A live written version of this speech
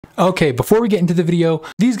Okay, before we get into the video,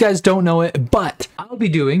 these guys don't know it, but I'll be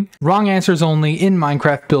doing wrong answers only in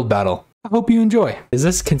Minecraft build battle. I hope you enjoy. Is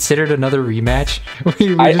this considered another rematch?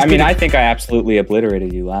 I think I absolutely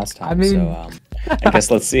obliterated you last time. So I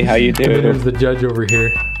guess let's see how you do. There's the judge over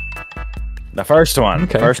here. The first one.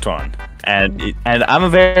 Okay. First one. And I'm a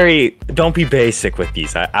very don't be basic with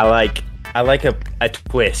these. I like a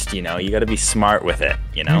twist, you know. You got to be smart with it,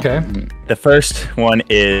 you know. Okay. The first one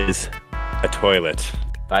is a toilet.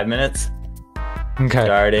 5 minutes. Okay.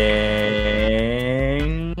 Starting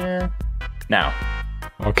now.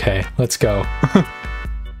 Okay, let's go.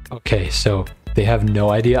 Okay, so they have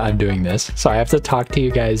no idea I'm doing this, so I have to talk to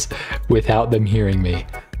you guys without them hearing me.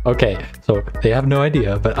 Okay, so they have no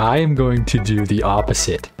idea, but I am going to do the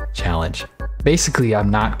opposite challenge. Basically,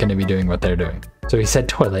 I'm not going to be doing what they're doing. So he said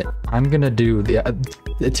toilet. I'm going to do the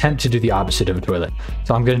attempt to do the opposite of a toilet.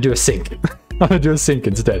 So I'm going to do a sink. I'm going to do a sink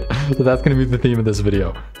instead. So that's going to be the theme of this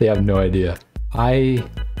video. They have no idea. I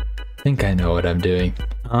think I know what I'm doing.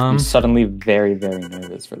 I'm suddenly very, very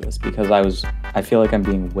nervous for this because I feel like I'm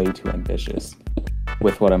being way too ambitious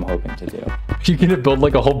with what I'm hoping to do. You gonna build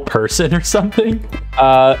like a whole person or something?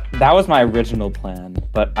 That was my original plan,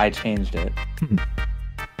 but I changed it.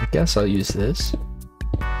 I guess I'll use this.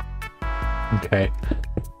 Okay.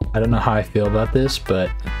 I don't know how I feel about this, but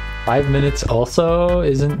 5 minutes also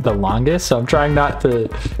isn't the longest, so I'm trying not to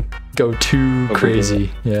go too crazy.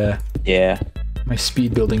 Yeah. Yeah. My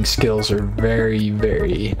speed building skills are very,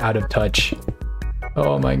 very out of touch.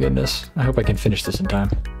 Oh my goodness. I hope I can finish this in time.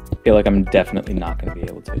 I feel like I'm definitely not going to be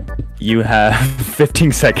able to. You have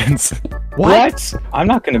 15 seconds. What? I'm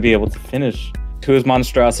not going to be able to finish. Whose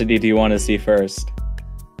monstrosity do you want to see first?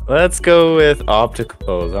 Let's go with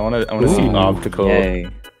opticals. I want to see optical. Yay.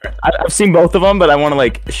 I've seen both of them, but I want to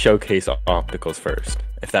like showcase opticals first,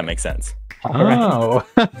 if that makes sense. Oh.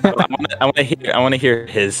 I want to hear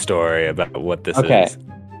his story about what this is.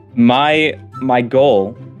 My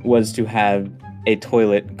goal was to have a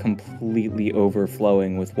toilet completely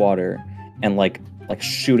overflowing with water and like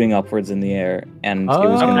shooting upwards in the air, and it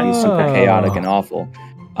was going to be super chaotic and awful.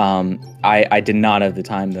 I did not have the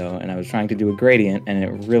time though, and I was trying to do a gradient, and it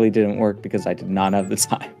really didn't work because I did not have the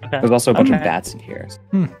time. Okay. There's also a bunch of bats in here.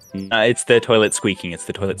 It's the toilet squeaking. It's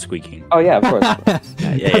the toilet squeaking. Oh yeah, of course.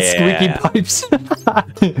 Squeaky pipes.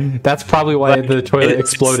 That's probably why the toilet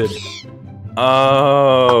exploded.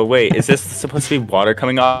 Oh wait, is this supposed to be water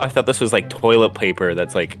coming off? I thought this was like toilet paper.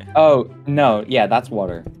 That's like. Oh no, yeah, that's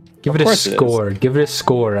water. Give it a score. Give it a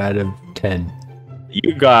score out of 10.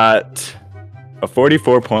 You got a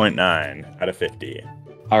 44.9 out of 50.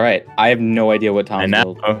 All right, I have no idea what Tom's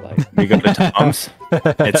build looks like. We go to Tom's.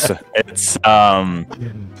 It's I'm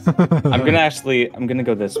gonna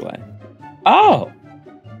go this way. Oh,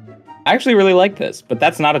 I actually really like this, but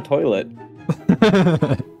that's not a toilet.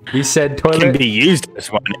 We said toilet can be used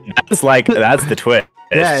as one. That's the twist.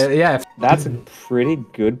 Yeah. That's a pretty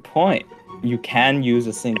good point. You can use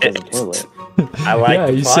a sink as a toilet. I like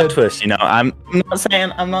the plot twist. You know, I'm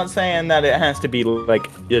not saying that it has to be like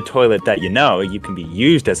a toilet that you know. You can be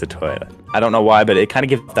used as a toilet. I don't know why, but it kind of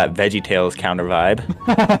gives that VeggieTales counter vibe.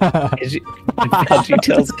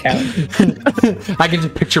 VeggieTales count. I can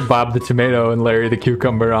just picture Bob the tomato and Larry the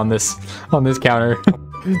cucumber on this counter.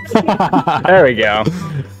 There we go.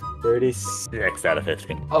 36 out of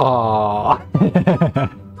 50. Aww.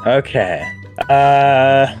 Okay.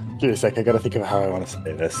 Give me a sec. I gotta think of how I want to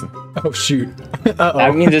say this. Oh shoot.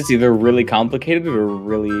 That means it's either really complicated or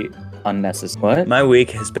really unnecessary. What? My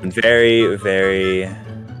week has been very, very,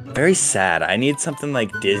 very sad. I need something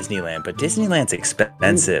like Disneyland, but Disneyland's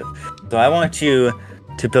expensive. So I want you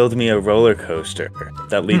to build me a roller coaster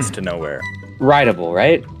that leads to nowhere. Rideable,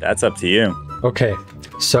 right? That's up to you. Okay,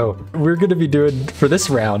 so we're gonna be doing, for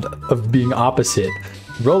this round of being opposite,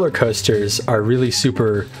 roller coasters are really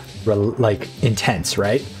super intense,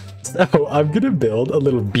 right? So I'm gonna build a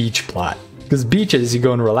little beach plot, because beaches, you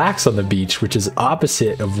go and relax on the beach, which is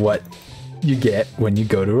opposite of what you get when you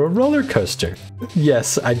go to a roller coaster.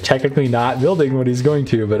 Yes, I'm technically not building what he's going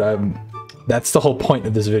to, but that's the whole point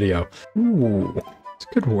of this video. Ooh, it's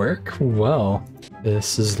good work. Well,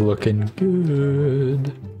 this is looking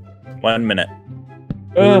good. 1 minute.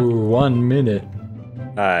 Ooh, 1 minute.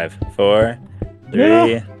 5, 4,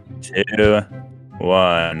 3, 2,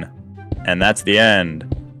 1. And that's the end.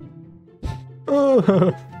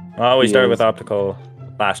 Well, we started with optical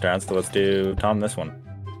last round, so let's do Tom this one.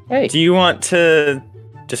 Hey. Do you want to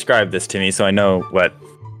describe this to me so I know what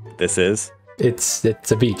this is? It's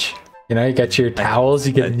a beach. You know, you got your towels.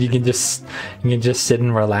 You can just sit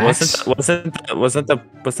and relax. Wasn't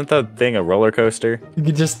the thing a roller coaster? You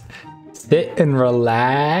can just Sit and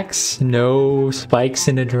relax. No spikes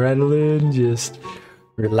in adrenaline. Just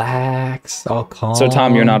relax. All calm. So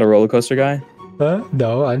Tom, you're not a roller coaster guy?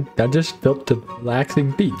 No, I just built a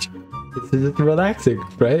relaxing beach. This is relaxing,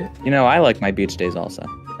 right? You know, I like my beach days also.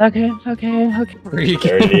 Okay.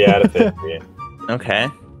 30 out of 50. Okay.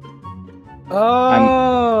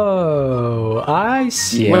 Oh, I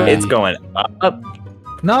see. Yeah. It's going up.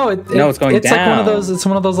 No, it's going It's like one of down. those. It's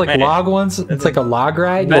one of those like Right. log ones. It's like a log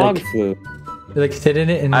ride. You Log like, flume. you like sit in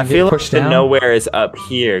it and I you feel get like pushed the down. nowhere is up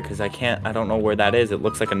here because I don't know where that is. It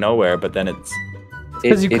looks like a nowhere, but then it's,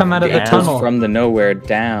 'Cause you come out of the goes tunnel. from the nowhere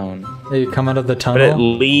down. Yeah, you come out of the but it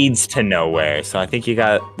tunnel. leads to nowhere. So I think you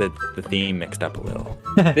got the theme mixed up a little.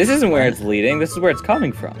 This isn't where it's leading. This is where it's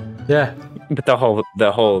coming from. Yeah, But the plot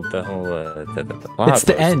it's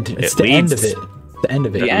the was- end. It's the end of leads- it. The end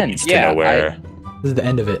of it. The end. leads to Yeah, nowhere. This is the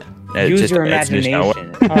end of it. It Use just- your it's just imagination.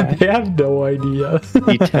 nowhere. I have no idea.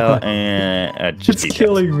 Detail just It's details.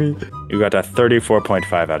 killing me. You got a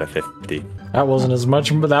 34.5 out of 50. That wasn't as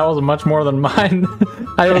much, but that was much more than mine.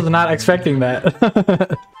 I was not expecting that.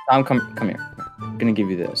 Tom, come here. I'm gonna give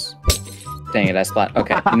you this. Dang it, I splat.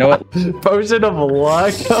 Okay, you know what? Potion of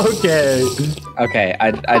luck. Okay. Okay,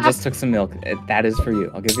 I just took some milk. That is for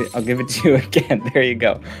you. I'll give it to you again. There you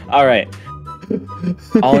go. All right.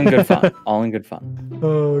 All in good fun. All in good fun.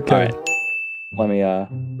 Okay. All right. Let me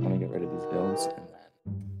get rid of these builds and then.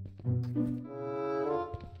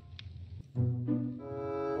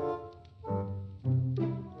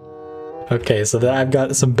 Okay, so then I've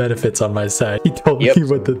got some benefits on my side. He told Yep. me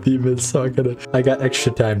what the theme is, so I got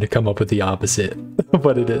extra time to come up with the opposite of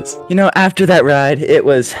what it is. You know, after that ride, it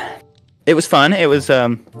was fun. It was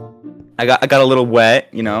I got a little wet,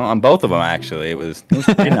 you know, on both of them actually. It was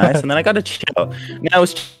pretty nice, and then I got to chill. Now I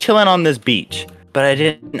was chilling on this beach, but I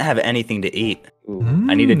didn't have anything to eat. Ooh.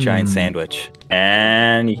 I need a giant sandwich,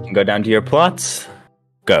 and you can go down to your plots.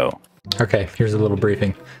 Go. Okay, here's a little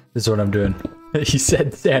briefing. This is what I'm doing. He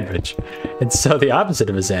said sandwich. And so the opposite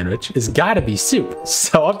of a sandwich is gotta be soup.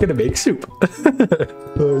 So I'm gonna make soup.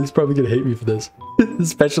 Oh, he's probably gonna hate me for this.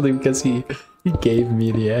 Especially because he gave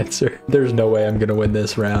me the answer. There's no way I'm gonna win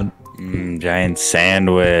this round. Giant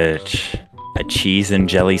sandwich. A cheese and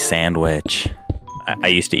jelly sandwich. I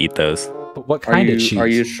used to eat those. But what Are kind you of cheese? are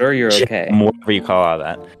you sure you're okay? Whatever you call all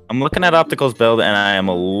that. I'm looking at Optical's build and I am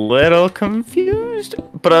a little confused,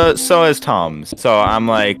 but so is Tom's. So I'm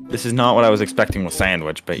like, this is not what I was expecting with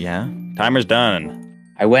sandwich, but yeah, timer's done.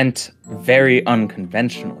 I went very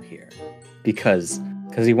unconventional here because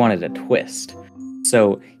he wanted a twist.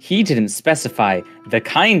 So he didn't specify the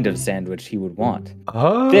kind of sandwich he would want.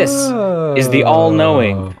 Oh. This is the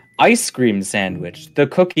all-knowing ice cream sandwich, the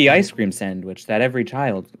cookie ice cream sandwich that every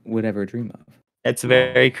child would ever dream of. It's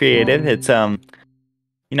very creative. It's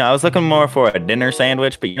you know, I was looking more for a dinner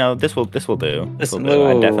sandwich, but you know, this will do. This will Listen, do.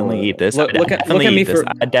 I definitely eat this. Look at me for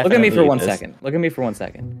one second. Look at me for 1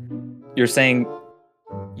 second. You're saying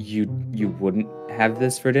you wouldn't have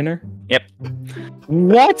this for dinner? Yep.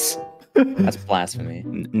 What? That's blasphemy.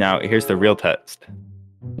 Now here's the real test.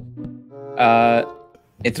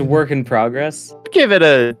 It's a work in progress. Give it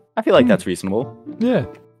a. I feel like that's reasonable. Yeah.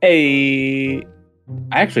 I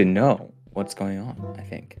actually know what's going on, I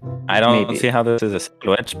think. I don't Maybe. see how this is a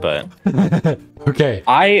sandwich, but Okay.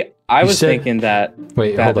 I You was said- thinking that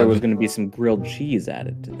Wait, that hold there on. was going to be some grilled cheese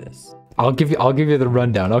added to this. I'll give you the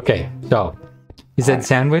rundown. Okay. So he said Alright.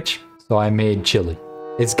 sandwich, so I made chili.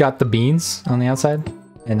 It's got the beans on the outside,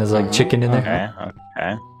 and there's like chicken in there.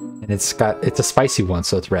 okay. And it's a spicy one,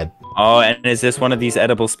 so it's red. Oh, and is this one of these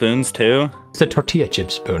edible spoons too? It's a tortilla chip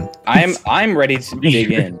spoon. I'm ready to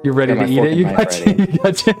dig in. You're ready Got to my eat fork it? and You knife got ready. you.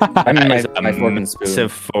 got you. I'm in That is my fork and spoon.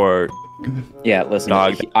 massive for. Yeah, listen,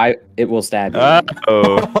 Dog. it will stab you.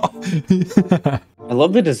 Oh, I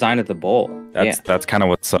love the design of the bowl. that's kind of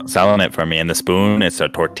what's selling it for me. And the spoon, it's a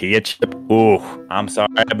tortilla chip. Ooh, I'm sorry,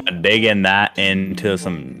 but digging that into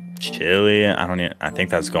some chili, I think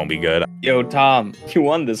that's gonna be good. Yo, Tom, you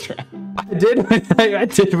won this round I did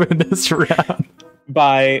win this round.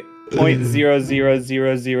 by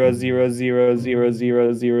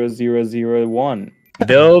 0.000000000001.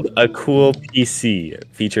 Build a cool PC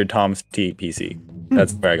featured Tom's T PC.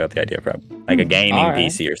 That's where I got the idea from. Like a gaming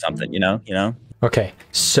Alright. PC or something, you know? Okay,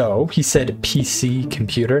 so he said PC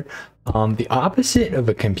computer. The opposite of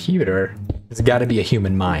a computer has got to be a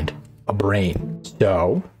human mind, a brain.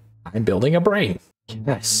 So I'm building a brain.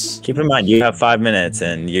 Yes. Keep in mind, you have 5 minutes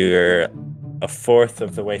and you're a fourth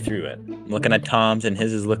of the way through it. I'm looking at Tom's and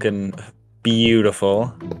his is looking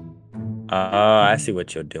beautiful. Oh, I see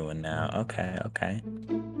what you're doing now. Okay.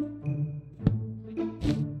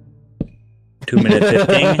 2 minute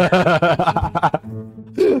 15.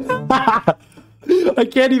 I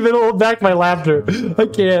can't even hold back my laughter. I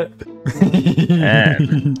can't.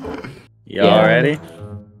 Man. You all ready?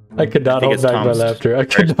 I could not hold back my laughter. I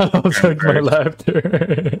could not hold back my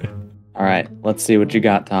laughter. All right, let's see what you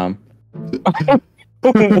got, Tom.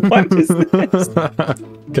 What is this?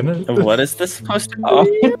 What is this supposed to be?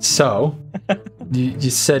 Oh. So, you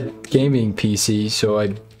said gaming PC, so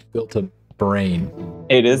I built a brain.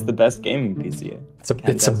 It is the best gaming PC.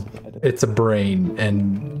 It's a brain,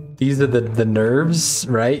 and these are the nerves,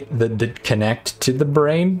 right? That connect to the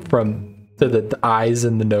brain from the eyes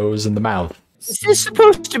and the nose and the mouth. Is this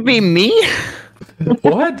supposed to be me?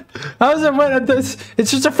 What? How is it? What?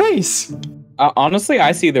 It's just a face. Honestly,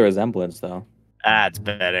 I see the resemblance though. That's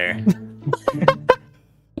better.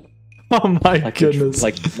 Oh my goodness!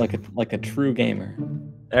 Like a true gamer.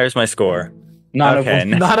 There's my score. Not okay.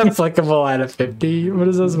 Not applicable out of 50. What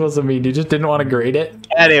is that supposed to mean? You just didn't want to grade it?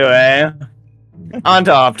 Anyway, on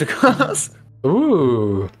to opticals.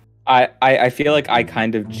 Ooh. I feel like I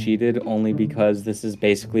kind of cheated only because this is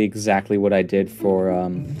basically exactly what I did for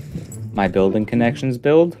my building connections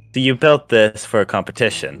build. So you built this for a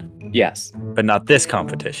competition, Yes. but not this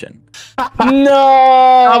competition.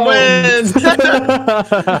 No! Tom wins! No,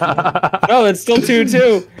 it's still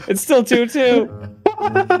 2-2. It's still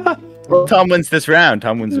 2-2. Well, Tom wins this round.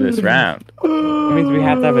 Tom wins this round. That means we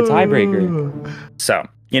have to have a tiebreaker. So,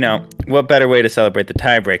 what better way to celebrate the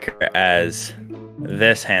tiebreaker as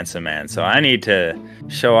this handsome man? So I need to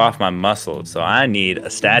show off my muscles. So I need a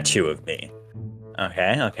statue of me.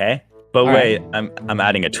 Okay. But wait, I'm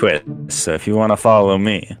adding a twist. So if you want to follow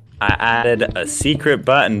me, I added a secret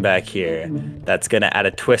button back here that's gonna add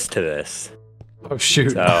a twist to this. Oh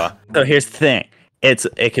shoot! So here's the thing.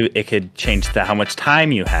 It could change how much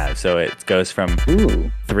time you have. So it goes from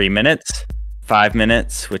 3 minutes, 5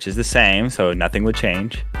 minutes, which is the same, so nothing would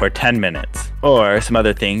change, or 10 minutes. Or some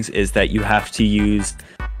other things is that you have to use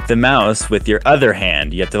the mouse with your other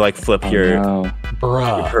hand. You have to flip your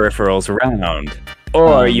peripherals around.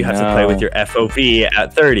 Or you have to play with your FOV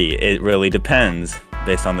at 30. It really depends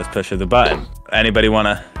based on this push of the button. Anybody want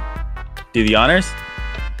to do the honors?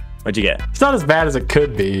 What'd you get? It's not as bad as it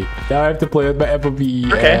could be. Now I have to play with my FOV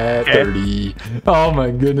at 30. Oh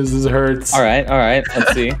my goodness, this hurts. All right.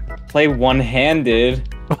 Let's see. Play one-handed.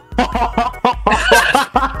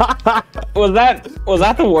 Was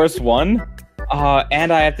that the worst one?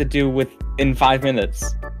 And I have to do in 5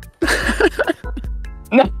 minutes.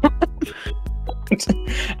 No.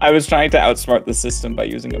 I was trying to outsmart the system by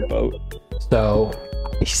using a boat. So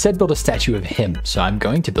he said build a statue of him, so I'm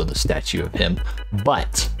going to build a statue of him,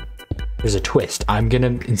 but there's a twist. I'm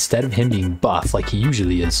gonna, instead of him being buff like he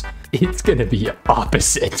usually is, it's gonna be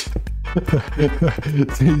opposite.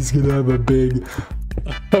 He's gonna have a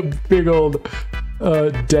big old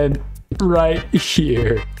dent right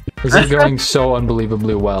here. This is going so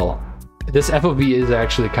unbelievably well. This FOV is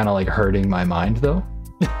actually kind of hurting my mind though.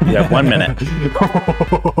 You have 1 minute.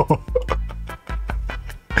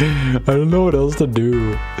 I don't know what else to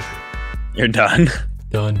do. You're done.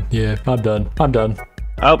 Done. Yeah, I'm done.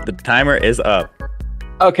 Oh, the timer is up.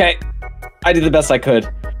 Okay. I did the best I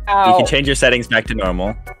could. Ow. You can change your settings back to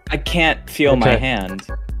normal. I can't feel my hand.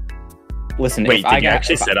 Listen, wait, did you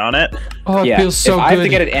actually sit on it? Oh, it feels so good. If I have to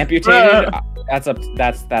get it amputated,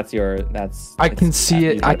 that's your. I can see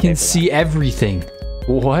it. I can see everything.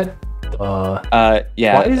 What?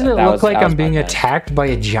 Yeah. Why does it look like I'm being attacked by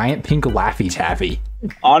a giant pink Laffy Taffy?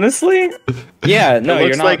 Honestly? Yeah, no,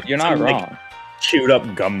 you're not. You're not some, wrong. Chewed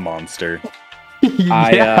up gum monster.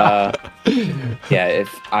 Yeah. Yeah. If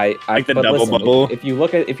I the double bubble. If you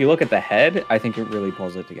look at the head, I think it really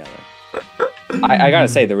pulls it together. I gotta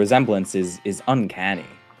say the resemblance is uncanny.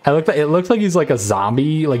 It looks like he's like a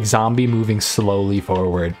zombie, zombie moving slowly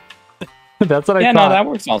forward. That's what I thought. Yeah, no, that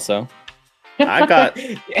works also. I got.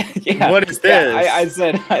 Yeah. What is this?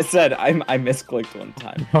 Yeah, I said I misclicked one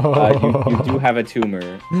time. You do have a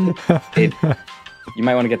tumor. You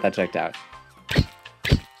might want to get that checked out.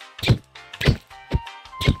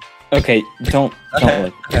 Okay, don't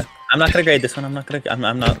look. Okay. I'm not gonna grade this one. I'm not.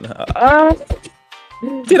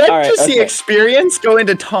 Did I just see experience go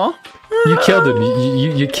into top? You killed him.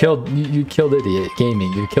 You killed Idiot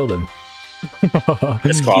Gaming. You killed him.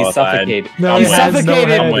 He's suffocated. No, he's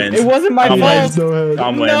suffocated. Tom wins. It wasn't my fault.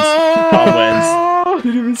 Tom wins. Tom wins.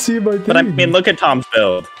 You didn't even see my thing. But I mean, look at Tom's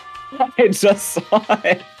build. I just saw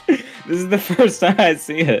it. This is the first time I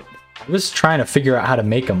see it. I'm just trying to figure out how to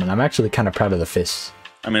make them, and I'm actually kind of proud of the fists.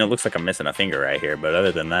 I mean, it looks like I'm missing a finger right here, but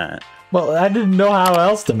other than that... Well, I didn't know how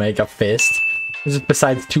else to make a fist.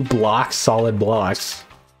 Besides 2 blocks, solid blocks.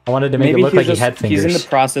 I wanted to make it look like he had fingers. He's in the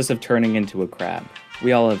process of turning into a crab.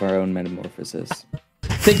 We all have our own metamorphosis.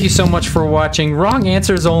 Thank you so much for watching Wrong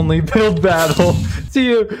Answers Only Build Battle. See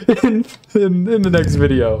you in the next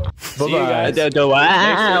video. Bye-bye.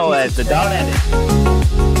 Wow, the dog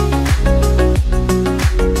edit.